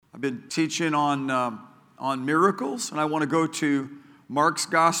I've been teaching on miracles, and I want to go to Mark's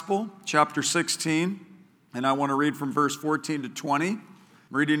Gospel, chapter 16, and I want to read from verse 14 to 20. I'm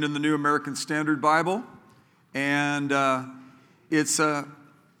reading in the New American Standard Bible, and it's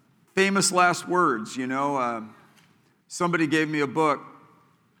famous last words. Somebody gave me a book.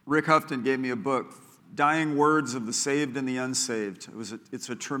 Rick Houghton gave me a book, Dying Words of the Saved and the Unsaved. It's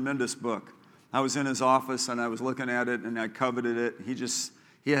a tremendous book. I was in his office and I was looking at it and I coveted it.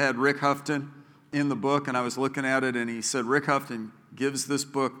 He had Rick Houghton in the book, and I was looking at it and he said, Rick Houghton gives this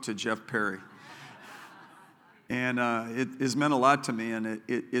book to Jeff Perry. And it has meant a lot to me, and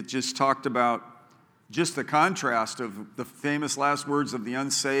it just talked about just the contrast of the famous last words of the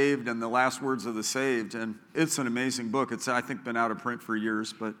unsaved and the last words of the saved. And it's an amazing book. It's, I think, been out of print for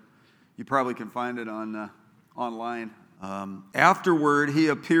years, but you probably can find it online. Afterward, he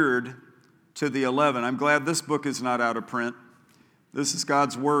appeared to the 11. I'm glad this book is not out of print. This is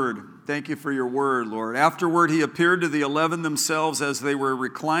God's word. Thank you for your word, Lord. Afterward, he appeared to the 11 themselves as they were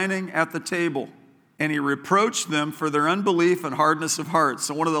reclining at the table, and he reproached them for their unbelief and hardness of heart.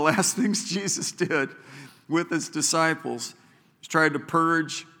 So one of the last things Jesus did with his disciples was try to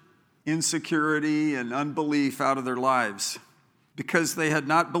purge insecurity and unbelief out of their lives, because they had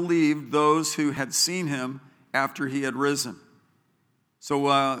not believed those who had seen him after he had risen. So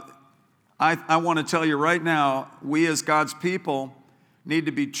I want to tell you right now, we as God's people need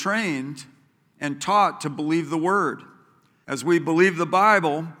to be trained and taught to believe the word. As we believe the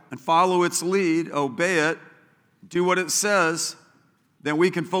Bible and follow its lead, obey it, do what it says, then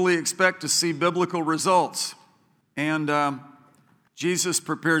we can fully expect to see biblical results. And Jesus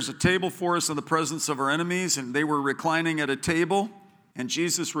prepares a table for us in the presence of our enemies, and they were reclining at a table, and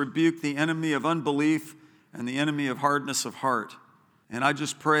Jesus rebuked the enemy of unbelief and the enemy of hardness of heart. And I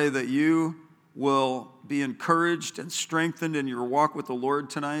just pray that you will be encouraged and strengthened in your walk with the Lord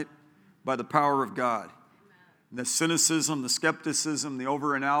tonight by the power of God. The cynicism, the skepticism, the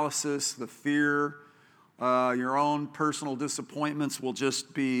overanalysis, the fear, your own personal disappointments will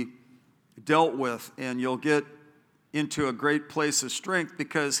just be dealt with, and you'll get into a great place of strength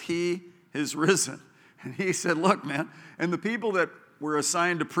because he is risen. And he said, look, man, and the people that were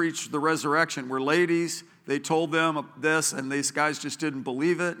assigned to preach the resurrection were ladies. They told them this, and these guys just didn't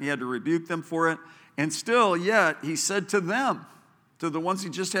believe it. He had to rebuke them for it. And still, yet, he said to them, to the ones he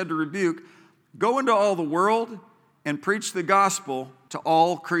just had to rebuke, go into all the world and preach the gospel to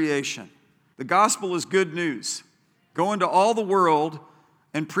all creation. The gospel is good news. Go into all the world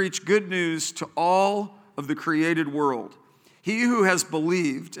and preach good news to all of the created world. He who has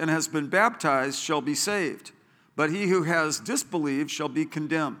believed and has been baptized shall be saved, but he who has disbelieved shall be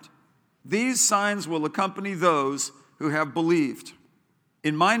condemned. These signs will accompany those who have believed.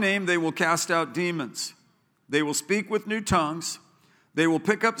 In my name they will cast out demons. They will speak with new tongues. They will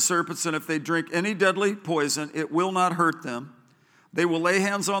pick up serpents, and if they drink any deadly poison, it will not hurt them. They will lay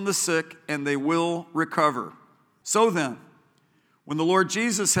hands on the sick, and they will recover. So then, when the Lord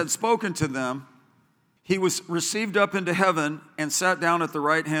Jesus had spoken to them, he was received up into heaven and sat down at the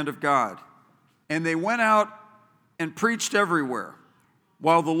right hand of God. And they went out and preached everywhere,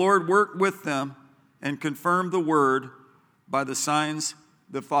 while the Lord worked with them and confirmed the word by the signs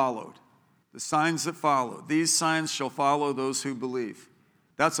that followed. The signs that follow. These signs shall follow those who believe.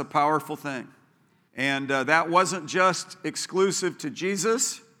 That's a powerful thing. And that wasn't just exclusive to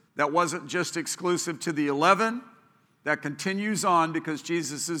Jesus. That wasn't just exclusive to the 11. That continues on because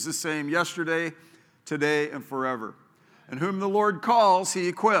Jesus is the same yesterday, today, and forever. And whom the Lord calls, he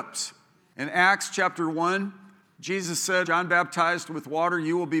equips. In Acts chapter 1, Jesus said, John baptized with water,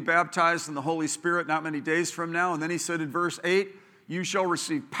 you will be baptized in the Holy Spirit not many days from now. And then he said in verse 8, you shall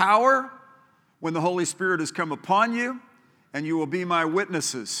receive power when the Holy Spirit has come upon you, and you will be my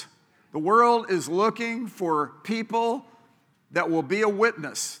witnesses. The world is looking for people that will be a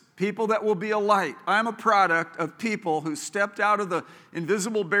witness, people that will be a light. I'm a product of people who stepped out of the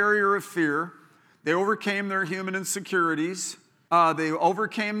invisible barrier of fear. They overcame their human insecurities. They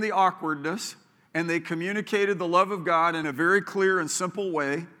overcame the awkwardness. And they communicated the love of God in a very clear and simple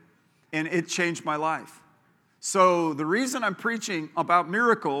way, and it changed my life. So the reason I'm preaching about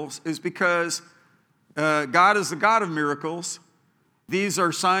miracles is because God is the God of miracles. These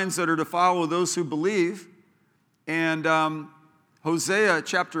are signs that are to follow those who believe. And Hosea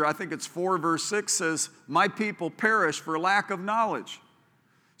chapter, I think it's 4, verse 6 says, my people perish for lack of knowledge.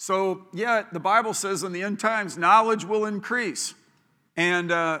 So, yeah, the Bible says in the end times, knowledge will increase.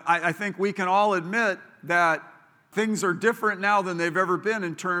 And I think we can all admit that things are different now than they've ever been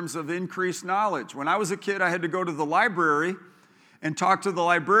in terms of increased knowledge. When I was a kid, I had to go to the library and talk to the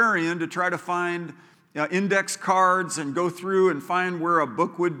librarian to try to find index cards and go through and find where a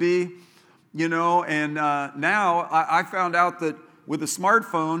book would be, and now I found out that with a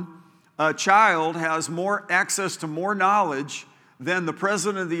smartphone, a child has more access to more knowledge than the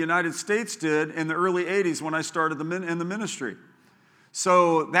President of the United States did in the early 80s when I started in the ministry.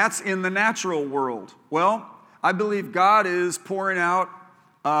 So that's in the natural world. Well, I believe God is pouring out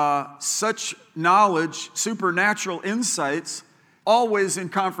such knowledge, supernatural insights, always in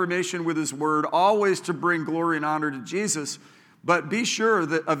confirmation with His Word, always to bring glory and honor to Jesus. But be sure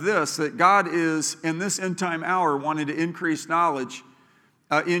that God is, in this end time hour, wanting to increase knowledge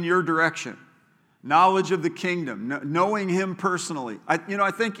in your direction. Knowledge of the kingdom, knowing Him personally.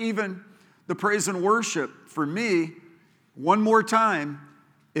 I think even the praise and worship, for me, one more time,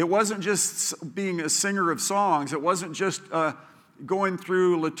 it wasn't just being a singer of songs. It wasn't just going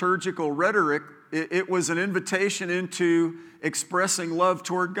through liturgical rhetoric. It was an invitation into expressing love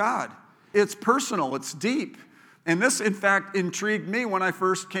toward God. It's personal. It's deep. And this, in fact, intrigued me when I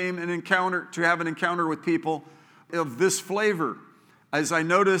first came to have an encounter with people of this flavor. As I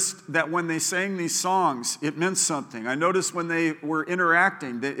noticed that when they sang these songs, it meant something. I noticed when they were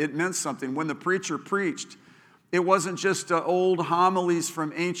interacting that it meant something. When the preacher preached, it wasn't just old homilies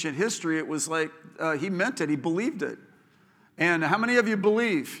from ancient history. It was like he meant it. He believed it. And how many of you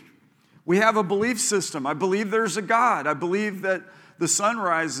believe? We have a belief system. I believe there's a God. I believe that the sun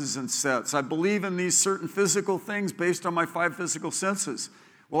rises and sets. I believe in these certain physical things based on my 5 physical senses.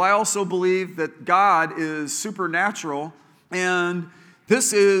 Well, I also believe that God is supernatural, and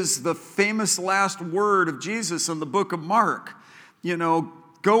this is the famous last word of Jesus in the book of Mark.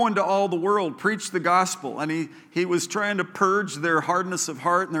 Go into all the world, preach the gospel. And he was trying to purge their hardness of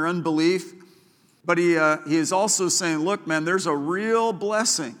heart and their unbelief. But he is also saying, look, man, there's a real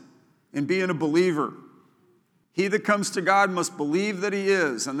blessing in being a believer. He that comes to God must believe that He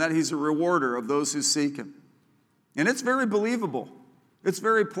is and that He's a rewarder of those who seek Him. And it's very believable. It's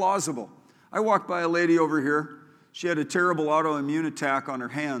very plausible. I walked by a lady over here. She had a terrible autoimmune attack on her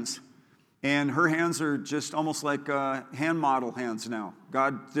hands. And her hands are just almost like hand model hands now.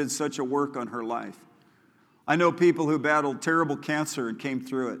 God did such a work on her life. I know people who battled terrible cancer and came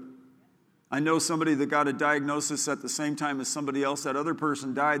through it. I know somebody that got a diagnosis at the same time as somebody else. That other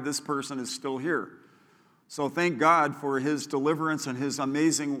person died. This person is still here. So thank God for His deliverance and His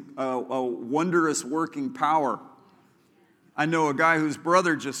amazing, wondrous working power. I know a guy whose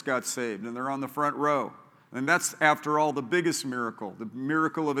brother just got saved, and they're on the front row. And that's, after all, the biggest miracle, the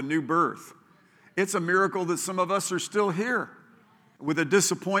miracle of a new birth. It's a miracle that some of us are still here with the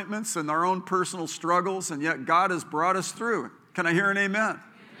disappointments and our own personal struggles, and yet God has brought us through. Can I hear an amen? Amen.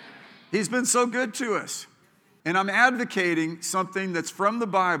 He's been so good to us. And I'm advocating something that's from the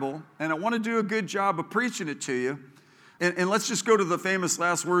Bible, and I want to do a good job of preaching it to you. And let's just go to the famous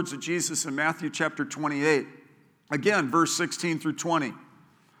last words of Jesus in Matthew chapter 28. Again, verse 16 through 20.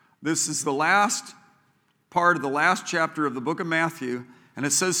 This is the last part of the last chapter of the book of Matthew, and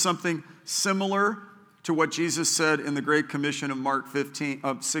it says something similar to what Jesus said in the Great Commission of Mark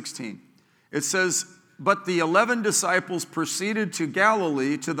 16. It says, "But the 11 disciples proceeded to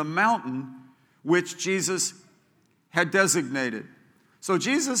Galilee, to the mountain which Jesus had designated." So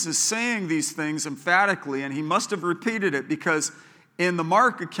Jesus is saying these things emphatically, and He must have repeated it because in the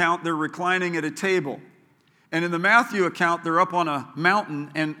Mark account, they're reclining at a table. And in the Matthew account, they're up on a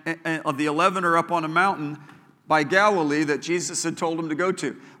mountain, and of the 11 are up on a mountain by Galilee that Jesus had told them to go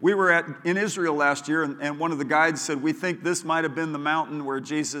to. We were in Israel last year, and one of the guides said, we think this might have been the mountain where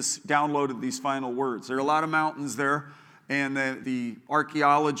Jesus downloaded these final words. There are a lot of mountains there, and the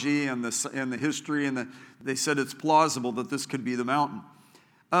archaeology and the history, and they said it's plausible that this could be the mountain.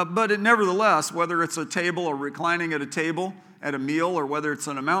 But nevertheless, whether it's a table or reclining at a table at a meal, or whether it's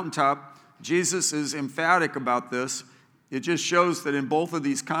on a mountaintop, Jesus is emphatic about this. It just shows that in both of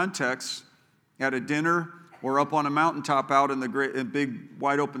these contexts, at a dinner or up on a mountaintop out in big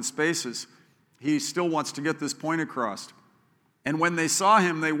wide open spaces, He still wants to get this point across. And when they saw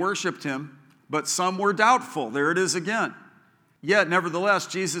Him, they worshiped Him, but some were doubtful. There it is again. Yet, nevertheless,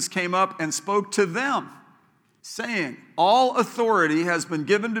 Jesus came up and spoke to them, saying, "All authority has been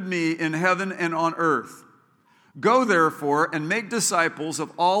given to me in heaven and on earth. Go, therefore, and make disciples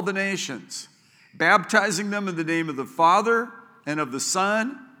of all the nations, baptizing them in the name of the Father and of the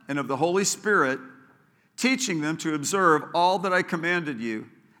Son and of the Holy Spirit, teaching them to observe all that I commanded you.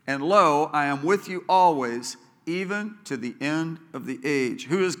 And lo, I am with you always, even to the end of the age."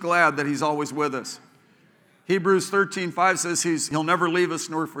 Who is glad that He's always with us? Hebrews 13:5 says He'll never leave us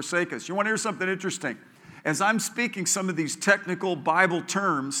nor forsake us. You want to hear something interesting? As I'm speaking some of these technical Bible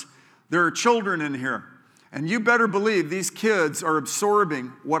terms, there are children in here. And you better believe these kids are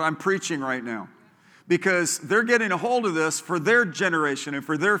absorbing what I'm preaching right now. because they're getting a hold of this for their generation and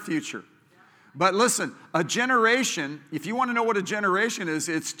for their future. But listen, a generation, if you want to know what a generation is,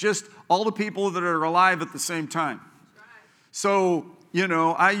 it's just all the people that are alive at the same time. So,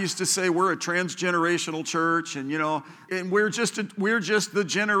 I used to say we're a transgenerational church, and we're just the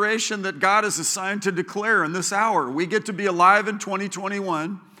generation that God has assigned to declare in this hour. We get to be alive in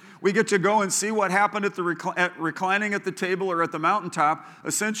 2021. We get to go and see what happened at reclining at the table or at the mountaintop.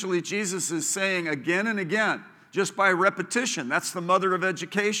 Essentially, Jesus is saying again and again, just by repetition. That's the mother of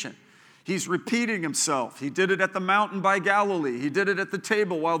education. He's repeating himself. He did it at the mountain by Galilee. He did it at the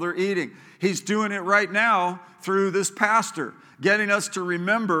table while they're eating. He's doing it right now through this pastor, getting us to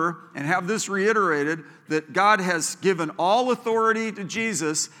remember and have this reiterated that God has given all authority to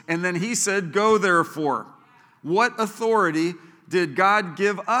Jesus, and then he said, go therefore. What authority did God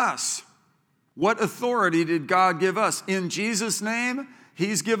give us? What authority did God give us? In Jesus' name,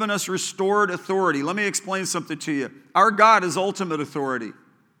 he's given us restored authority. Let me explain something to you. Our God is ultimate authority.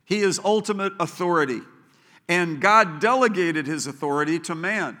 He is ultimate authority. And God delegated his authority to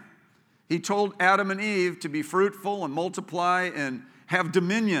man. He told Adam and Eve to be fruitful and multiply and have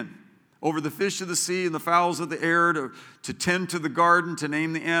dominion over the fish of the sea and the fowls of the air, to tend to the garden, to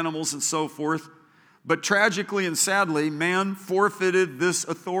name the animals and so forth. But tragically and sadly, man forfeited this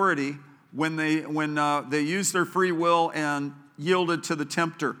authority when they used their free will and yielded to the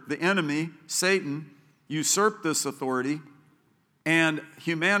tempter. The enemy, Satan, usurped this authority. And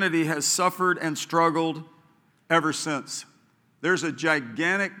humanity has suffered and struggled ever since. There's a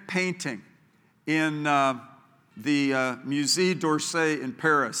gigantic painting in the Musée d'Orsay in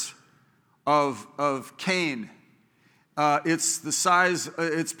Paris of Cain. It's the size,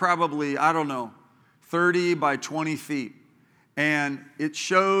 it's probably, 30 by 20 feet. And it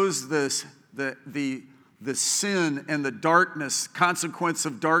shows the sin and the darkness, consequence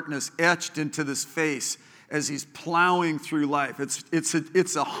of darkness etched into this face as he's plowing through life.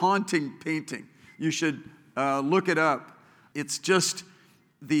 It's a haunting painting. You should look it up. It's just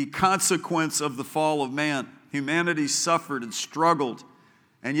the consequence of the fall of man. Humanity suffered and struggled.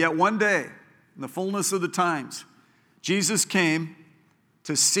 And yet one day, in the fullness of the times, Jesus came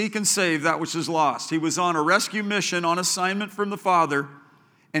to seek and save that which is lost. He was on a rescue mission, on assignment from the Father,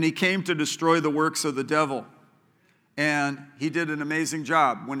 and he came to destroy the works of the devil. And he did an amazing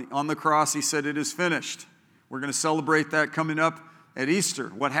job. When on the cross, he said, "It is finished." We're going to celebrate that coming up at Easter,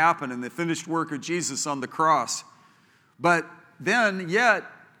 what happened in the finished work of Jesus on the cross. But then, yet,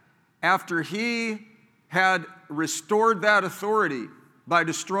 after he had restored that authority by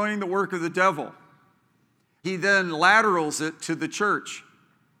destroying the work of the devil, he then laterals it to the church.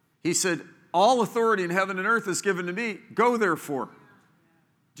 He said, all authority in heaven and earth is given to me. Go therefore.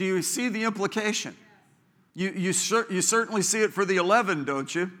 Do you see the implication? You certainly see it for the 11,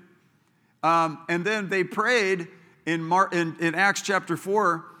 don't you? And then they prayed in Acts chapter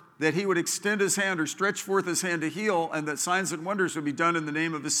 4 that he would extend his hand or stretch forth his hand to heal, and that signs and wonders would be done in the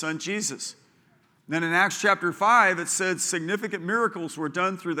name of his son Jesus. Then in Acts chapter 5, it said significant miracles were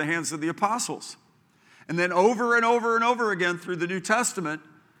done through the hands of the apostles. And then over and over and over again through the New Testament,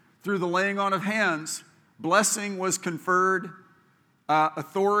 through the laying on of hands, blessing was conferred,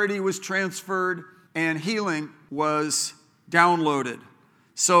 authority was transferred, and healing was downloaded.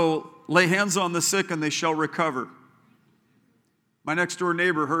 So lay hands on the sick and they shall recover. My next door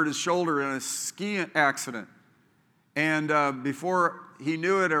neighbor hurt his shoulder in a ski accident. And before he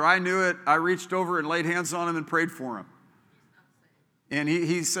knew it or I knew it, I reached over and laid hands on him and prayed for him. And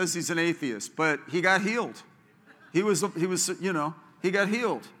he says he's an atheist, but he got healed. He got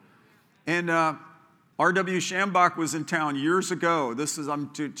healed. And R.W. Shambach was in town years ago.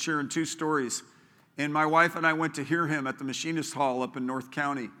 I'm sharing two stories. And my wife and I went to hear him at the Machinist Hall up in North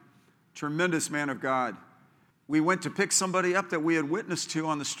County. Tremendous man of God. We went to pick somebody up that we had witnessed to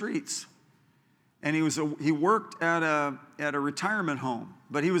on the streets. And he worked at a retirement home,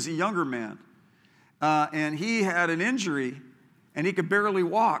 but he was a younger man. And he had an injury, and he could barely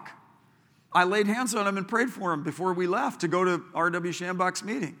walk. I laid hands on him and prayed for him before we left to go to R.W. Shambach's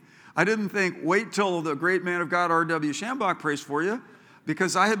meeting. I didn't think, wait till the great man of God, R.W. Shambach, prays for you,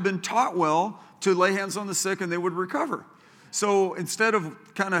 because I had been taught well to lay hands on the sick and they would recover. So instead of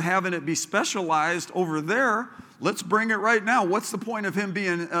kind of having it be specialized over there, let's bring it right now. What's the point of him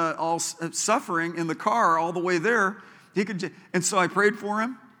being all suffering in the car all the way there? And so I prayed for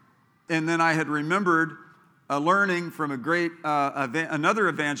him, and then I had remembered learning from another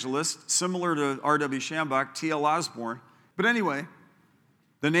evangelist similar to R.W. Shambach, T.L. Osborne. But anyway,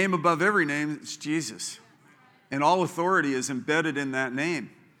 the name above every name is Jesus. And all authority is embedded in that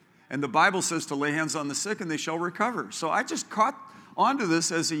name. And the Bible says to lay hands on the sick and they shall recover. So I just caught onto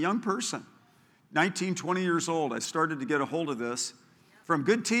this as a young person. 19, 20 years old, I started to get a hold of this from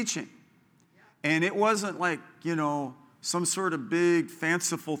good teaching. And it wasn't like, some sort of big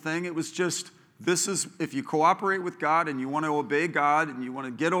fanciful thing. It was just, this is, if you cooperate with God and you want to obey God and you want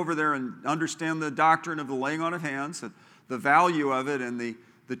to get over there and understand the doctrine of the laying on of hands, and the value of it and the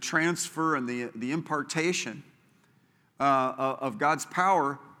transfer and the impartation of God's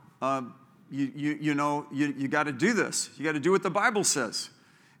power, you got to do this. You got to do what the Bible says.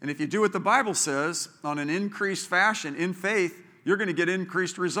 And if you do what the Bible says on an increased fashion in faith, you're going to get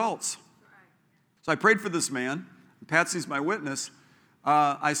increased results. So I prayed for this man. Patsy's my witness.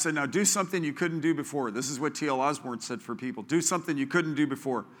 I said, now do something you couldn't do before. This is what T.L. Osborne said for people. Do something you couldn't do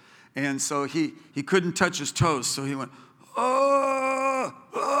before. And so he couldn't touch his toes. So he went, oh,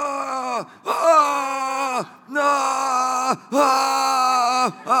 oh, oh, no,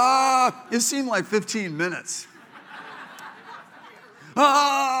 oh, oh. It seemed like 15 minutes. And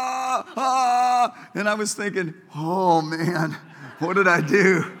I was thinking, oh man, what did I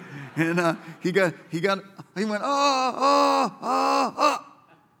do? And he went, oh.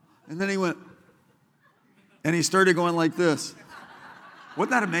 And then he went, and he started going like this.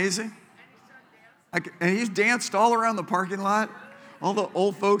 Wasn't that amazing? And he danced all around the parking lot. All the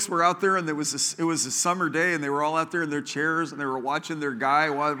old folks were out there, and it was a summer day, and they were all out there in their chairs, and they were watching their guy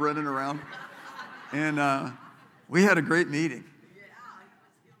while running around. And we had a great meeting.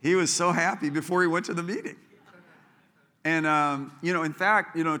 He was so happy before he went to the meeting. And, in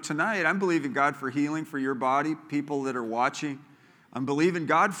fact, tonight I'm believing God for healing for your body, people that are watching. I'm believing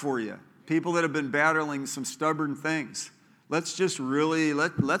God for you, people that have been battling some stubborn things. Let's just really,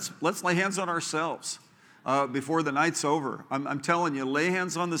 let's lay hands on ourselves before the night's over. I'm telling you, lay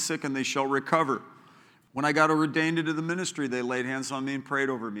hands on the sick and they shall recover. When I got ordained into the ministry, they laid hands on me and prayed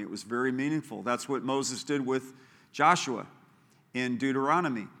over me. It was very meaningful. That's what Moses did with Joshua in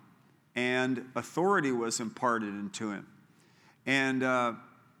Deuteronomy. And authority was imparted into him. And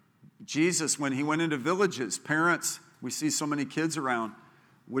Jesus, when he went into villages, parents, we see so many kids around,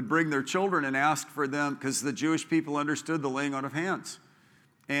 would bring their children and ask for them, because the Jewish people understood the laying on of hands.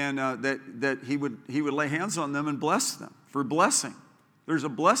 And that he would lay hands on them and bless them for blessing. There's a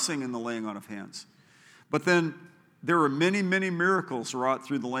blessing in the laying on of hands. But then there were many, many miracles wrought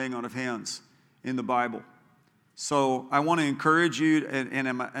through the laying on of hands in the Bible. So I want to encourage you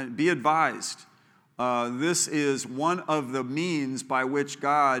and be advised. This is one of the means by which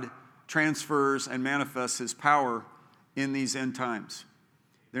God transfers and manifests his power in these end times.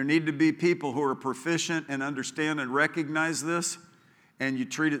 There need to be people who are proficient and understand and recognize this, and you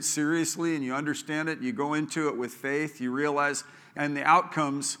treat it seriously and you understand it. You go into it with faith. You realize, and the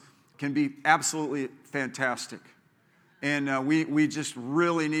outcomes can be absolutely fantastic. And we just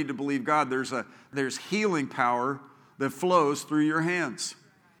really need to believe God. There's healing power that flows through your hands,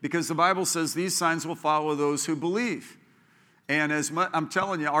 because the Bible says these signs will follow those who believe. And I'm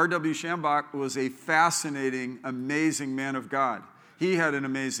telling you, R.W. Schambach was a fascinating, amazing man of God. He had an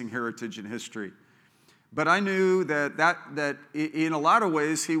amazing heritage and history. But I knew that in a lot of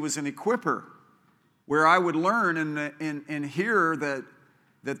ways he was an equipper, where I would learn and hear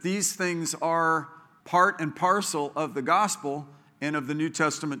that these things are part and parcel of the gospel and of the New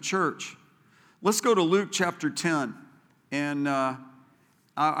Testament church. Let's go to Luke chapter 10. And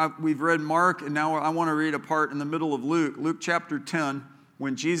we've read Mark, and now I want to read a part in the middle of Luke. Luke chapter 10,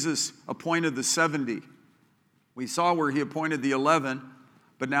 when Jesus appointed the 70. We saw where he appointed the 11,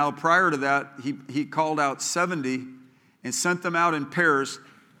 but now prior to that, he called out 70 and sent them out in pairs,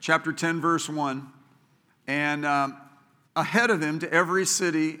 chapter 10, verse 1, and ahead of him to every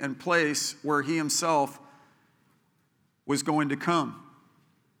city and place where he himself was going to come.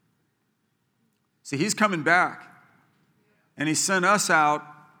 See, he's coming back, and he sent us out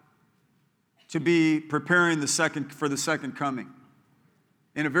to be preparing for the second coming.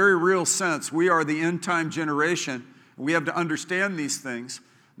 In a very real sense, we are the end-time generation. We have to understand these things.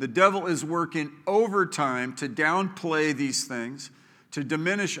 The devil is working overtime to downplay these things, to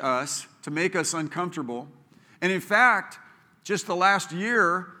diminish us, to make us uncomfortable. And in fact, just the last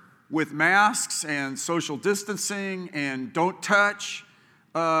year, with masks and social distancing and don't touch,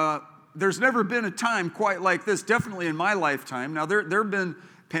 there's never been a time quite like this, definitely in my lifetime. Now, there have been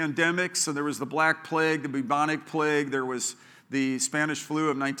pandemics. So there was the Black Plague, the bubonic plague, there was the Spanish flu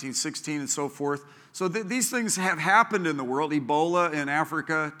of 1916 and so forth. So these things have happened in the world. Ebola in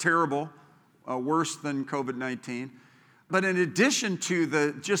Africa, terrible, worse than COVID-19. But in addition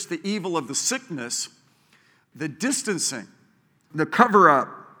to just the evil of the sickness, the distancing, the cover-up,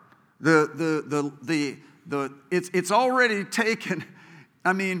 it's already taken.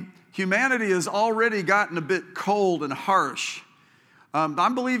 I mean, humanity has already gotten a bit cold and harsh.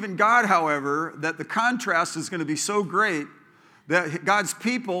 I'm believing God, however, that the contrast is going to be so great that God's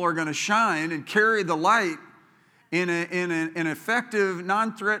people are going to shine and carry the light in an effective,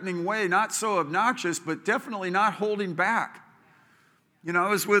 non-threatening way, not so obnoxious, but definitely not holding back. You know, I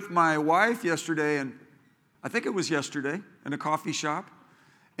was with my wife yesterday, and I think it was yesterday, in a coffee shop,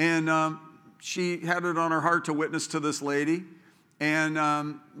 and she had it on her heart to witness to this lady,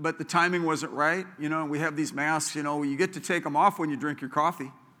 and but the timing wasn't right. You know, we have these masks, you know, you get to take them off when you drink your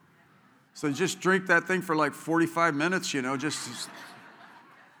coffee. So just drink that thing for like 45 minutes, you know,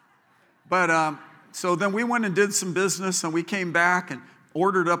 But so then we went and did some business, and we came back and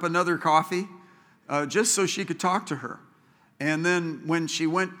ordered up another coffee just so she could talk to her. And then when she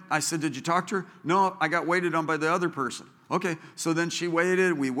went, I said, did you talk to her? No, I got waited on by the other person. Okay, so then she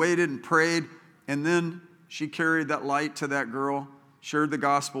waited, we waited and prayed, and then she carried that light to that girl, shared the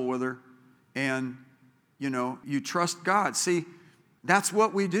gospel with her, and, you know, you trust God. See, that's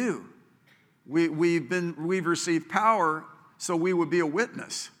what we do. We've received power so we would be a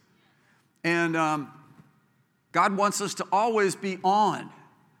witness. And God wants us to always be on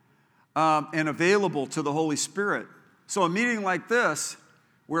and available to the Holy Spirit. So a meeting like this,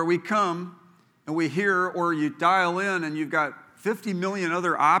 where we come and we hear, or you dial in and you've got 50 million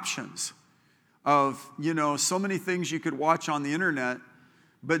other options of, you know, so many things you could watch on the internet,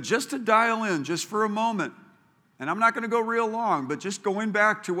 but just to dial in just for a moment, and I'm not going to go real long, but just going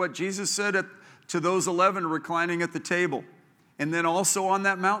back to what Jesus said to those 11 reclining at the table, and then also on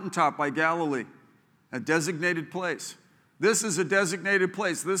that mountaintop by Galilee, a designated place. This is a designated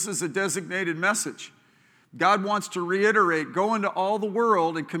place. This is a designated message. God wants to reiterate, go into all the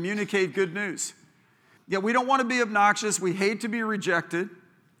world and communicate good news. Yet we don't want to be obnoxious. We hate to be rejected.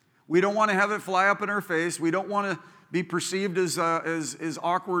 We don't want to have it fly up in our face. We don't want to be perceived as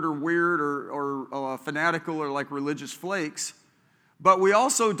awkward or weird or fanatical or like religious flakes. But we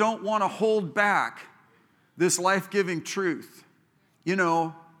also don't want to hold back this life-giving truth. You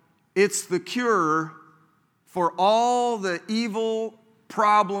know, it's the cure for all the evil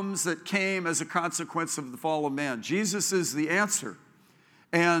problems that came as a consequence of the fall of man. Jesus is the answer.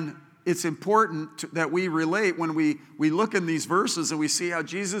 And it's important that we relate when we look in these verses and we see how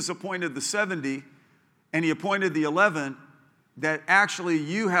Jesus appointed the 70 and he appointed the 11, that actually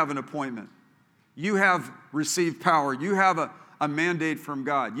you have an appointment. You have received power. You have a mandate from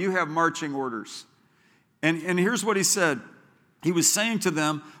God. You have marching orders. And here's what he said. He was saying to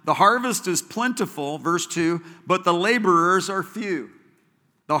them, the harvest is plentiful, verse 2, but the laborers are few.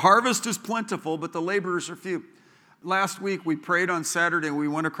 The harvest is plentiful, but the laborers are few. Last week, we prayed on Saturday, and we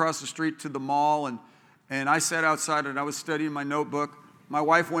went across the street to the mall, and I sat outside, and I was studying my notebook. My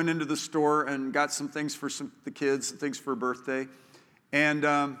wife went into the store and got some things for the kids, things for a birthday.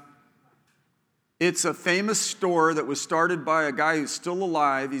 And it's a famous store that was started by a guy who's still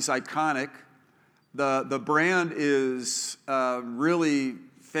alive. He's iconic. The brand is really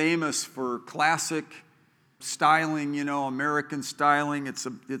famous for classic styling, you know, American styling.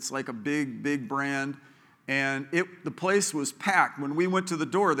 It's like a big brand. And the place was packed. When we went to the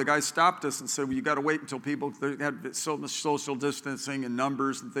door, the guy stopped us and said, well, you got to wait until people had so much social distancing and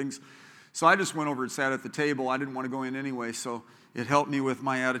numbers and things. So I just went over and sat at the table. I didn't want to go in anyway, so it helped me with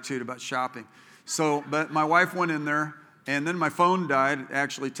my attitude about shopping. But my wife went in there, and then my phone died.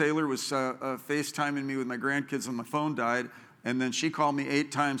 Actually, Taylor was FaceTiming me with my grandkids, and my phone died. And then she called me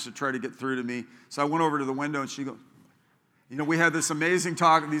 8 times to try to get through to me. So I went over to the window, and she goes, you know, we had this amazing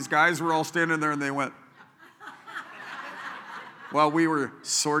talk, and these guys were all standing there, and they went, while we were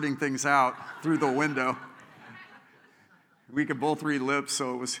sorting things out through the window. We could both read lips,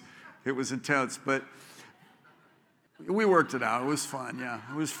 so it was intense. But we worked it out. It was fun, yeah.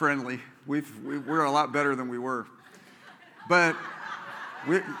 It was friendly. We're a lot better than we were. But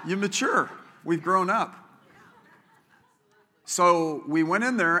you mature. We've grown up. So we went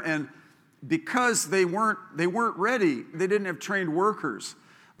in there, and because they weren't ready, they didn't have trained workers.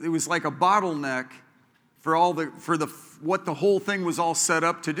 It was like a bottleneck for what the whole thing was all set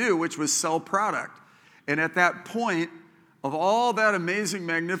up to do, which was sell product. And at that point of all that amazing,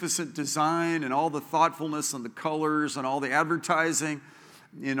 magnificent design and all the thoughtfulness and the colors and all the advertising,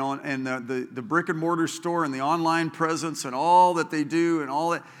 you know, and the brick and mortar store and the online presence and all that they do and all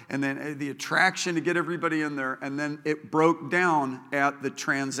that, and then the attraction to get everybody in there, and then it broke down at the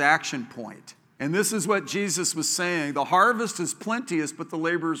transaction point. And this is what Jesus was saying. The harvest is plenteous, but the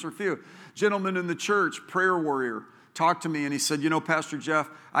laborers are few. Gentleman in the church, prayer warrior, talked to me, and he said, you know, Pastor Jeff,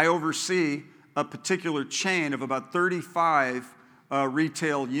 I oversee a particular chain of about 35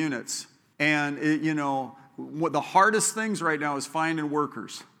 retail units. And, the hardest things right now is finding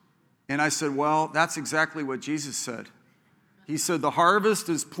workers. And I said, well, that's exactly what Jesus said. He said, the harvest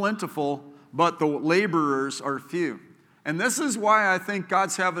is plentiful, but the laborers are few. And this is why I think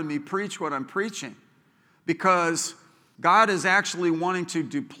God's having me preach what I'm preaching. Because God is actually wanting to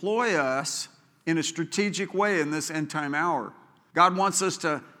deploy us in a strategic way in this end time hour. God wants us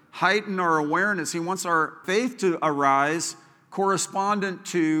to heighten our awareness. He wants our faith to arise correspondent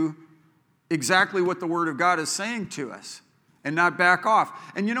to exactly what the Word of God is saying to us and not back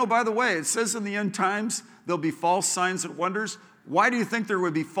off. And you know, by the way, it says in the end times there'll be false signs and wonders. Why do you think there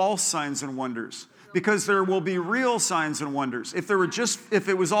would be false signs and wonders? Because there will be real signs and wonders. If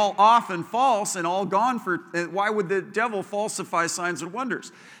it was all off and false and all gone why would the devil falsify signs and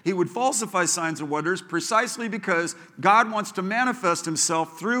wonders? He would falsify signs and wonders precisely because God wants to manifest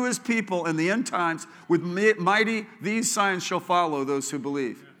himself through his people in the end times with mighty, these signs shall follow those who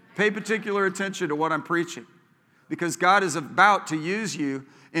believe. Pay particular attention to what I'm preaching, because God is about to use you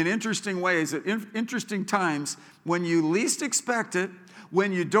in interesting ways at interesting times when you least expect it,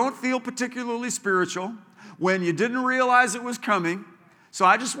 when you don't feel particularly spiritual, when you didn't realize it was coming. So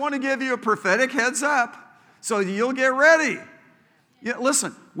I just want to give you a prophetic heads up so you'll get ready. Yeah,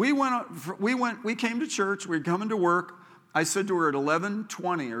 listen, we came to church, we were coming to work. I said to her at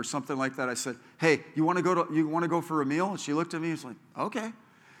 11:20 or something like that, I said, hey, you want to go for a meal? And she looked at me and was like, okay.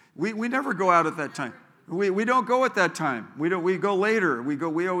 We never go out at that time. We don't go at that time. We go later.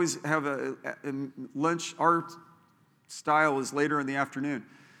 We always have a lunch. Our style is later in the afternoon.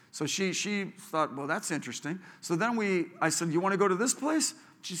 So she thought, well, that's interesting. So then I said, you want to go to this place?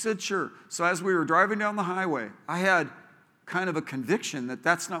 She said, sure. So as we were driving down the highway, I had kind of a conviction that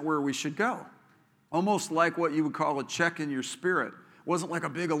that's not where we should go. Almost like what you would call a check in your spirit. It wasn't like a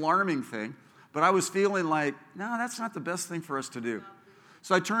big alarming thing, but I was feeling like, no, that's not the best thing for us to do.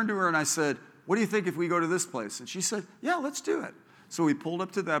 So I turned to her and I said, what do you think if we go to this place? And she said, yeah, let's do it. So we pulled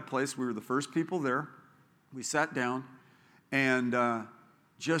up to that place. We were the first people there. We sat down, and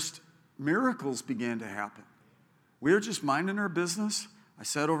just miracles began to happen. We were just minding our business. I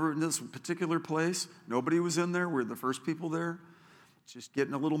sat over in this particular place. Nobody was in there. We were the first people there. Just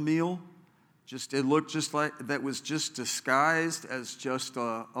getting a little meal. It looked just like that was just disguised as just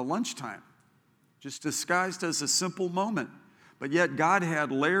a lunchtime. Just disguised as a simple moment. But yet God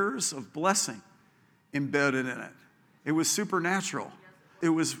had layers of blessing embedded in it. It was supernatural. It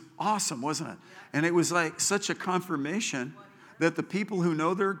was awesome, wasn't it? And it was like such a confirmation that the people who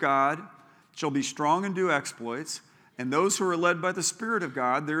know their God shall be strong and do exploits, and those who are led by the Spirit of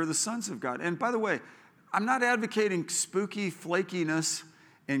God, they're the sons of God. And by the way, I'm not advocating spooky flakiness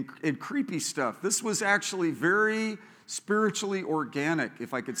and creepy stuff. This was actually very spiritually organic,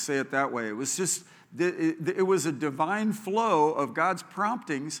 if I could say it that way. It was just, it was a divine flow of God's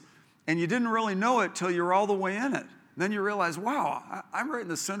promptings, and you didn't really know it till you're all the way in it. And then you realize, wow, I'm right in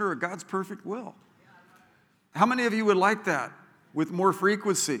the center of God's perfect will. How many of you would like that with more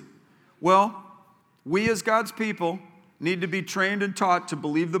frequency? Well, we as God's people need to be trained and taught to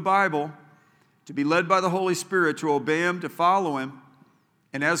believe the Bible, to be led by the Holy Spirit, to obey Him, to follow Him.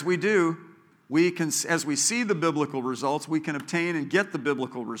 And as we do, as we see the biblical results, we can obtain and get the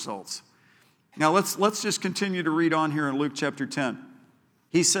biblical results. Now let's just continue to read on here in Luke chapter 10.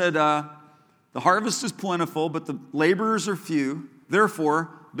 He said, the harvest is plentiful, but the laborers are few.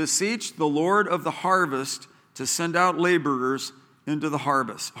 Therefore, beseech the Lord of the harvest to send out laborers into the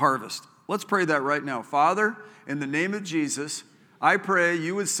harvest. Let's pray that right now. Father, in the name of Jesus, I pray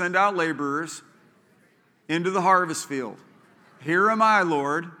you would send out laborers into the harvest field. Here am I,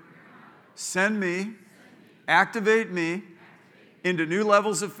 Lord. Send me, activate me into new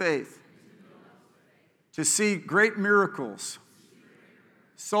levels of faith to see great miracles,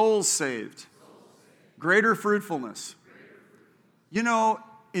 souls saved, greater fruitfulness. You know,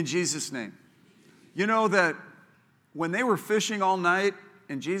 in Jesus' name, you know that when they were fishing all night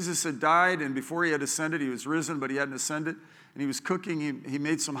and Jesus had died, and before he had ascended, he was risen, but he hadn't ascended, and he was cooking, he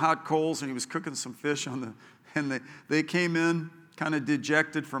made some hot coals, and he was cooking some fish and they came in kind of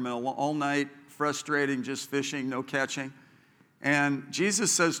dejected from an all night, frustrating, just fishing, no catching. And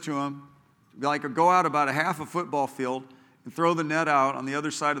Jesus says to him, like, go out about a half a football field and throw the net out on the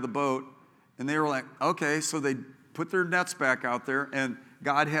other side of the boat. And they were like, okay. So they put their nets back out there, and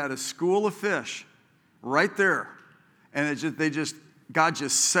God had a school of fish right there. And God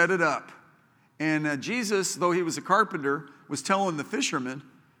just set it up. And Jesus, though he was a carpenter, was telling the fishermen,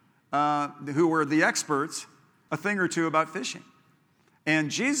 who were the experts, a thing or two about fishing.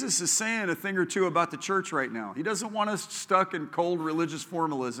 And Jesus is saying a thing or two about the church right now. He doesn't want us stuck in cold religious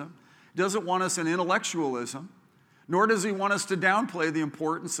formalism. He doesn't want us in intellectualism. Nor does he want us to downplay the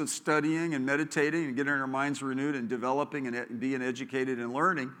importance of studying and meditating and getting our minds renewed and developing and being educated and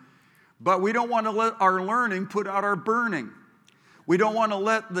learning. But we don't want to let our learning put out our burning. We don't want to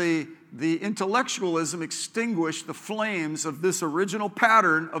let the intellectualism extinguish the flames of this original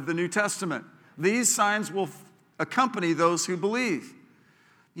pattern of the New Testament. These signs will accompany those who believe.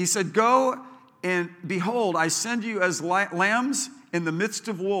 He said, go and behold, I send you as lambs in the midst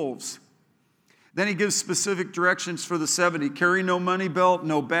of wolves. Then he gives specific directions for the 70. Carry no money belt,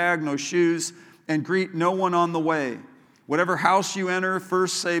 no bag, no shoes, and greet no one on the way. Whatever house you enter,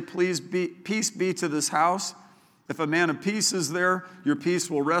 first say, peace be to this house. If a man of peace is there, your peace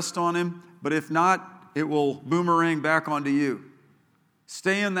will rest on him. But if not, it will boomerang back onto you.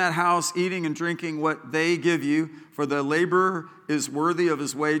 Stay in that house, eating and drinking what they give you, for the laborer is worthy of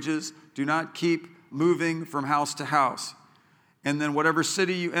his wages. Do not keep moving from house to house. And then whatever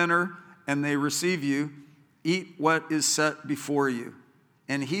city you enter, and they receive you, eat what is set before you,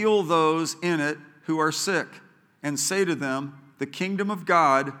 and heal those in it who are sick, and say to them, the kingdom of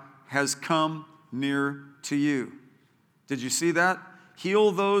God has come near to you. Did you see that?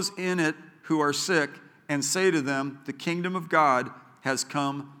 Heal those in it who are sick, and say to them, the kingdom of God has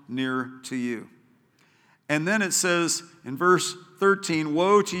come near to you. And then it says in verse 13,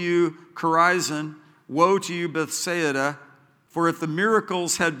 woe to you, Chorazin, woe to you, Bethsaida, for if the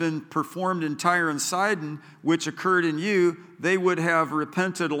miracles had been performed in Tyre and Sidon, which occurred in you, they would have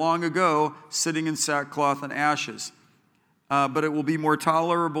repented long ago, sitting in sackcloth and ashes. But it will be more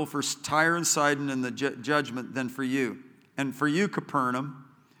tolerable for Tyre and Sidon in the judgment than for you. And for you, Capernaum,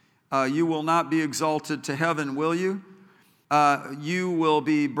 you will not be exalted to heaven, will you? You will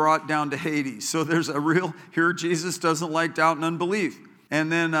be brought down to Hades. So there's a real, here Jesus doesn't like doubt and unbelief. And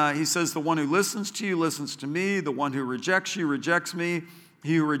then he says, the one who listens to you listens to me. The one who rejects you rejects me.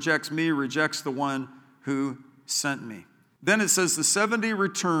 He who rejects me rejects the one who sent me. Then it says, the 70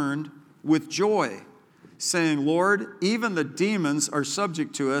 returned with joy, saying, Lord, even the demons are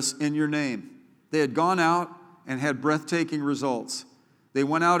subject to us in your name. They had gone out and had breathtaking results. They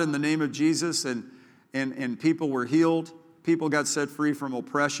went out in the name of Jesus, and people were healed. People got set free from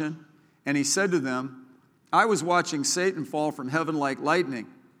oppression. And he said to them, I was watching Satan fall from heaven like lightning.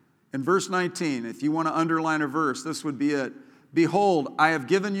 In verse 19, if you want to underline a verse, this would be it. Behold, I have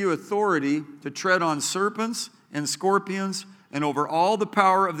given you authority to tread on serpents and scorpions and over all the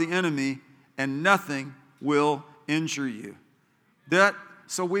power of the enemy, and nothing will injure you.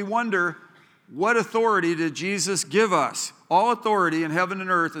 So we wonder, what authority did Jesus give us? All authority in heaven and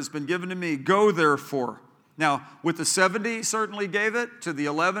earth has been given to me. Go therefore. Now, with the 70, he certainly gave it. To the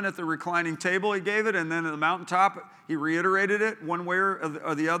 11 at the reclining table, he gave it. And then at the mountaintop, he reiterated it one way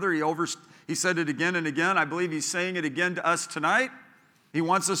or the other. He said it again and again. I believe he's saying it again to us tonight. He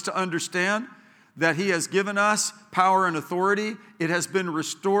wants us to understand that he has given us power and authority. It has been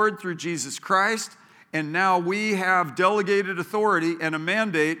restored through Jesus Christ. And now we have delegated authority and a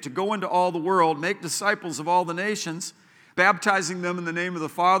mandate to go into all the world, make disciples of all the nations, baptizing them in the name of the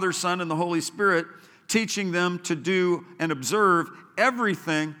Father, Son, and the Holy Spirit, teaching them to do and observe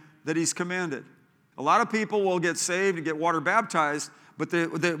everything that he's commanded. A lot of people will get saved and get water baptized, but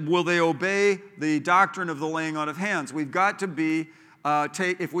will they obey the doctrine of the laying on of hands? We've got to be,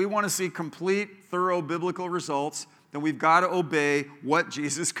 if we want to see complete, thorough biblical results, then we've got to obey what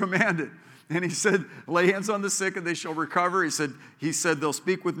Jesus commanded. And he said, lay hands on the sick and they shall recover. He said they'll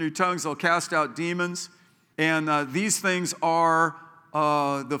speak with new tongues, they'll cast out demons. And these things are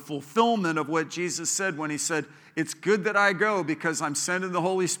the fulfillment of what Jesus said when he said, it's good that I go because I'm sending the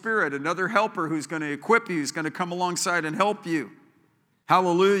Holy Spirit, another helper who's going to equip you, who's going to come alongside and help you.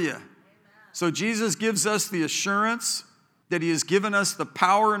 Hallelujah. Amen. So Jesus gives us the assurance that he has given us the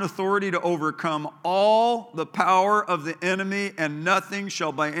power and authority to overcome all the power of the enemy, and nothing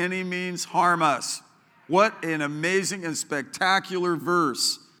shall by any means harm us. What an amazing and spectacular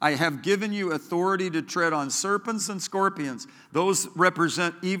verse. I have given you authority to tread on serpents and scorpions. Those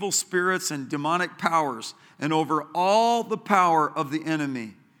represent evil spirits and demonic powers, and over all the power of the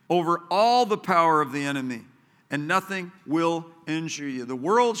enemy. Over all the power of the enemy. And nothing will injure you. The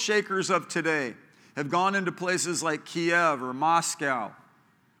world shakers of today have gone into places like Kiev or Moscow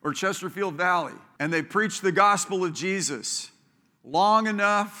or Chesterfield Valley, and they preach the gospel of Jesus long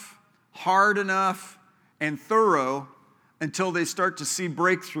enough, hard enough, and thorough until they start to see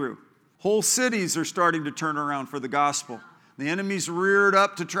breakthrough. Whole cities are starting to turn around for the gospel. The enemy's reared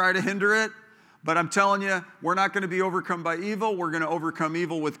up to try to hinder it, but I'm telling you, we're not going to be overcome by evil. We're going to overcome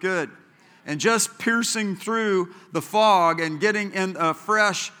evil with good. And just piercing through the fog and getting in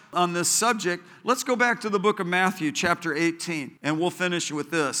fresh on this subject, let's go back to the book of Matthew chapter 18, and we'll finish with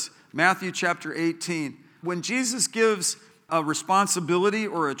this. Matthew chapter 18. When Jesus gives a responsibility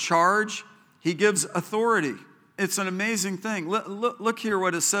or a charge, he gives authority. It's an amazing thing. Look here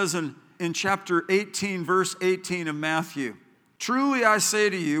what it says in chapter 18, verse 18 of Matthew. Truly I say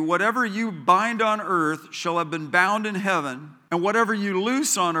to you, whatever you bind on earth shall have been bound in heaven, and whatever you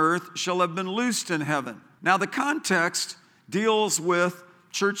loose on earth shall have been loosed in heaven. Now the context deals with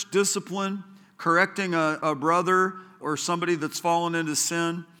church discipline, correcting a brother or somebody that's fallen into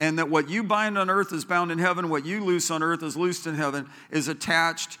sin, and that what you bind on earth is bound in heaven, what you loose on earth is loosed in heaven, is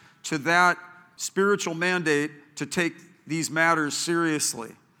attached to that spiritual mandate to take these matters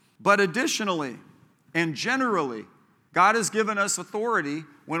seriously. But additionally and generally, God has given us authority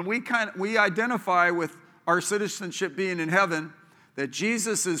when we identify with our citizenship being in heaven, that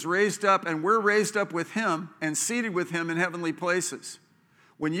Jesus is raised up and we're raised up with him and seated with him in heavenly places.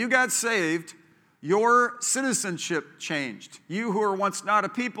 When you got saved, your citizenship changed. You who were once not a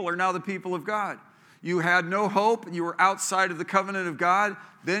people are now the people of God. You had no hope. You were outside of the covenant of God.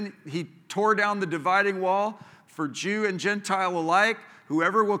 Then he tore down the dividing wall for Jew and Gentile alike.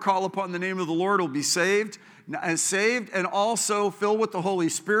 Whoever will call upon the name of the Lord will be saved and also filled with the Holy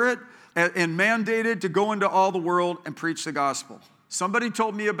Spirit and mandated to go into all the world and preach the gospel. Somebody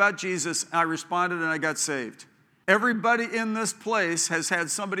told me about Jesus, and I responded and I got saved. Everybody in this place has had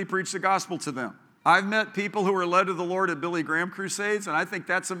somebody preach the gospel to them. I've met people who were led to the Lord at Billy Graham crusades, and I think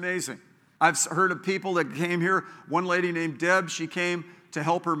that's amazing. I've heard of people that came here. One lady named Deb, she came to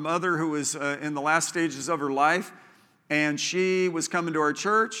help her mother who was in the last stages of her life, and she was coming to our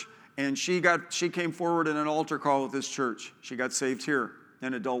church. And she came forward in an altar call with this church. She got saved here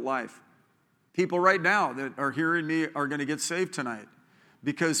in adult life. People right now that are hearing me are going to get saved tonight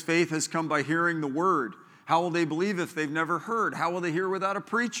because faith has come by hearing the word. How will they believe if they've never heard? How will they hear without a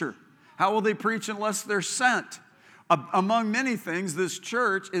preacher? How will they preach unless they're sent? Among many things, this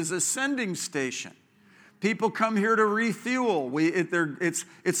church is a sending station. People come here to refuel.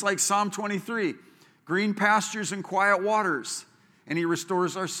 It's like Psalm 23, green pastures and quiet waters. And he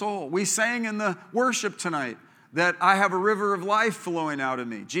restores our soul. We sang in the worship tonight that I have a river of life flowing out of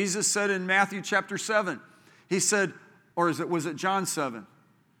me. Jesus said in Matthew chapter 7, he said, or was it John 7?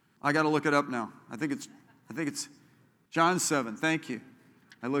 I got to look it up now. I think it's John 7. Thank you.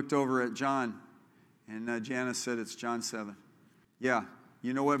 I looked over at John, and Janice said it's John 7. Yeah.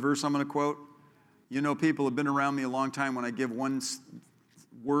 You know what verse I'm going to quote? You know, people have been around me a long time when I give one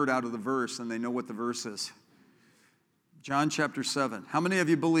word out of the verse, and they know what the verse is. John chapter 7. How many of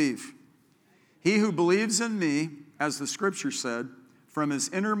you believe? He who believes in me, as the scripture said, from his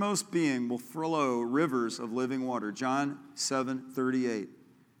innermost being will flow rivers of living water. John 7:38.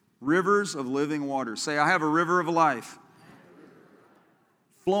 Rivers of living water. Say, I have a river of life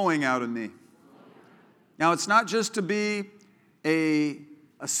flowing out of me. Now, it's not just to be a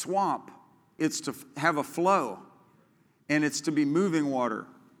swamp. It's to have a flow. And it's to be moving water.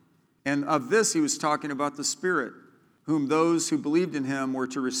 And of this, he was talking about the Spirit, whom those who believed in him were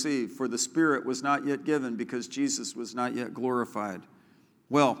to receive, for the Spirit was not yet given because Jesus was not yet glorified.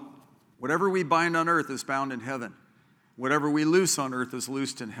 Well, whatever we bind on earth is bound in heaven. Whatever we loose on earth is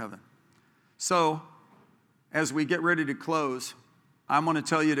loosed in heaven. So, as we get ready to close, I'm going to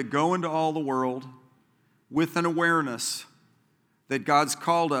tell you to go into all the world with an awareness that God's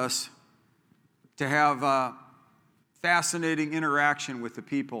called us to have a fascinating interaction with the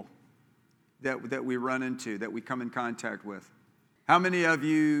people that we run into, that we come in contact with. How many of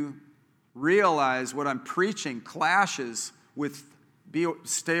you realize what I'm preaching clashes with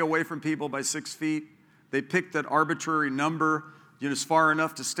stay away from people by 6 feet? They picked that arbitrary number, just far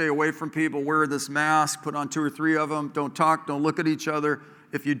enough to stay away from people, wear this mask, put on 2 or 3 of them, don't talk, don't look at each other.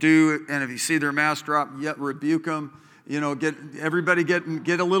 If you do, and if you see their mask drop, yet rebuke them. Get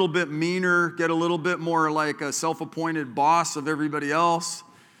a little bit meaner, get a little bit more like a self-appointed boss of everybody else.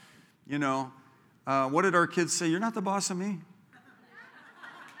 What did our kids say? You're not the boss of me.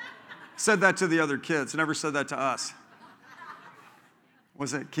 Said that to the other kids, never said that to us.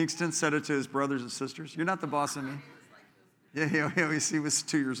 Was it Kingston said it to his brothers and sisters? You're not the boss of me. Yeah, he was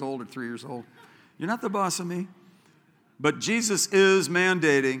 2 years old or 3 years old. You're not the boss of me. But Jesus is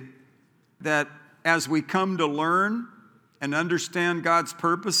mandating that as we come to learn and understand God's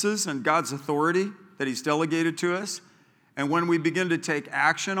purposes and God's authority that he's delegated to us, and when we begin to take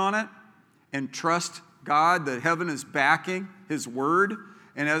action on it and trust God that heaven is backing his word,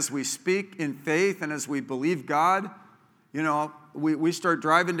 and as we speak in faith and as we believe God, we start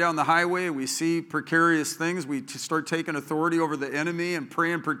driving down the highway, we see precarious things, we start taking authority over the enemy and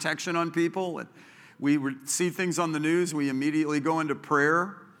praying protection on people, and we see things on the news, we immediately go into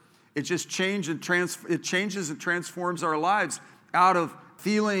prayer. It just changes and transforms our lives out of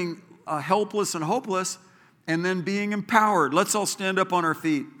feeling helpless and hopeless and then being empowered. Let's all stand up on our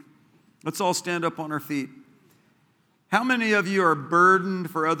feet. How many of you are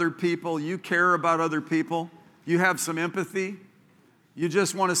burdened for other people? You care about other people. You have some empathy. You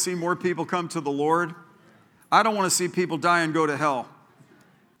just want to see more people come to the Lord? I don't want to see people die and go to hell.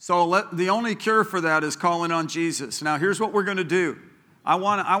 So the only cure for that is calling on Jesus. Now, here's what we're going to do. I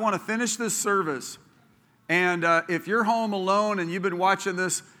want to finish this service. And if you're home alone and you've been watching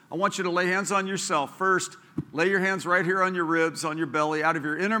this, I want you to lay hands on yourself. First, lay your hands right here on your ribs, on your belly. Out of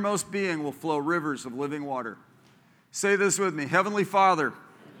your innermost being will flow rivers of living water. Say this with me. Heavenly Father,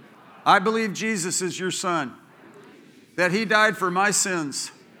 I believe Jesus is your Son, that He died for my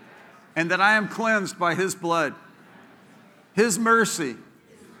sins, and that I am cleansed by His blood. His mercy,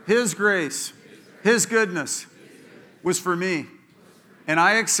 His grace, His goodness was for me. And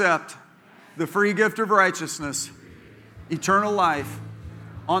I accept the free gift of righteousness, eternal life,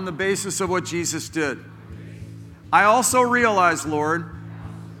 on the basis of what Jesus did. I also realize, Lord,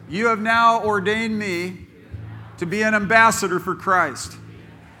 you have now ordained me to be an ambassador for Christ.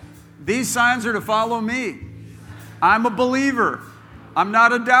 These signs are to follow me. I'm a believer. I'm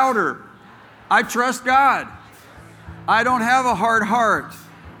not a doubter. I trust God. I don't have a hard heart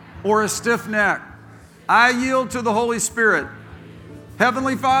or a stiff neck. I yield to the Holy Spirit.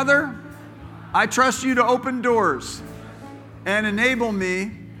 Heavenly Father, I trust you to open doors and enable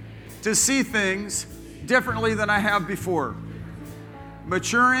me to see things differently than I have before.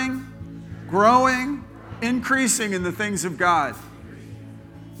 Maturing, growing, increasing in the things of God.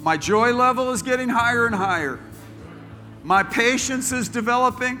 My joy level is getting higher and higher. My patience is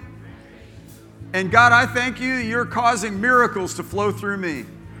developing. And God, I thank you that you're causing miracles to flow through me.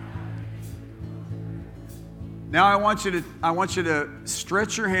 Now I want you to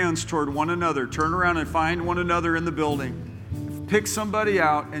stretch your hands toward one another. Turn around and find one another in the building. Pick somebody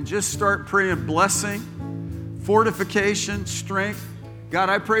out and just start praying blessing, fortification, strength. God,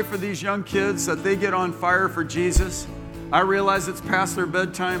 I pray for these young kids that they get on fire for Jesus. I realize it's past their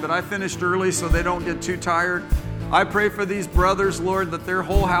bedtime, but I finished early so they don't get too tired. I pray for these brothers, Lord, that their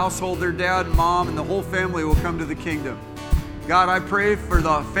whole household, their dad and mom, and the whole family will come to the kingdom. God, I pray for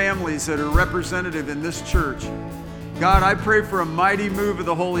the families that are representative in this church. God, I pray for a mighty move of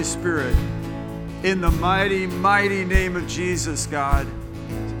the Holy Spirit. In the mighty, mighty name of Jesus, God.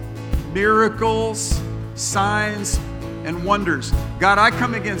 Miracles, signs, and wonders. God, I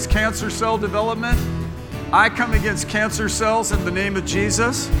come against cancer cell development. I come against cancer cells in the name of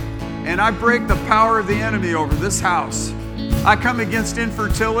Jesus. And I break the power of the enemy over this house. I come against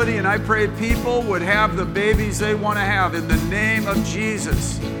infertility, and I pray people would have the babies they want to have in the name of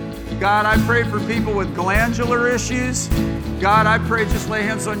Jesus. God, I pray for people with glandular issues. God, I pray, just lay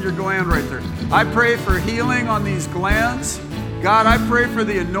hands on your gland right there. I pray for healing on these glands. God, I pray for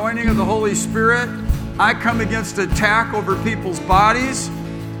the anointing of the Holy Spirit. I come against attack over people's bodies,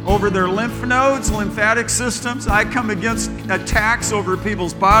 over their lymph nodes, lymphatic systems. I come against attacks over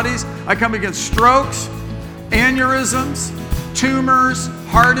people's bodies. I come against strokes, aneurysms, tumors,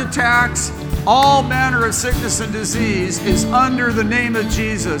 heart attacks. All manner of sickness and disease is under the name of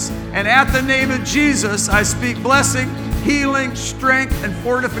Jesus. And at the name of Jesus, I speak blessing, healing, strength, and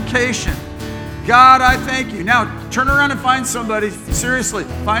fortification. God, I thank you. Now, turn around and find somebody. Seriously,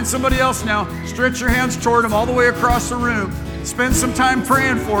 find somebody else now. Stretch your hands toward them all the way across the room. Spend some time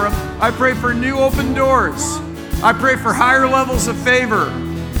praying for them. I pray for new open doors. I pray for higher levels of favor.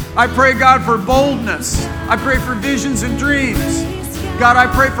 I pray, God, for boldness. I pray for visions and dreams. God, I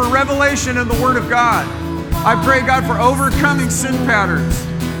pray for revelation in the Word of God. I pray, God, for overcoming sin patterns.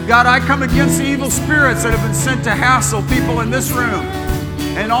 God, I come against the evil spirits that have been sent to hassle people in this room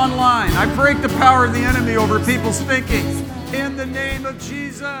and online. I break the power of the enemy over people's thinking in the name of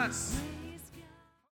Jesus.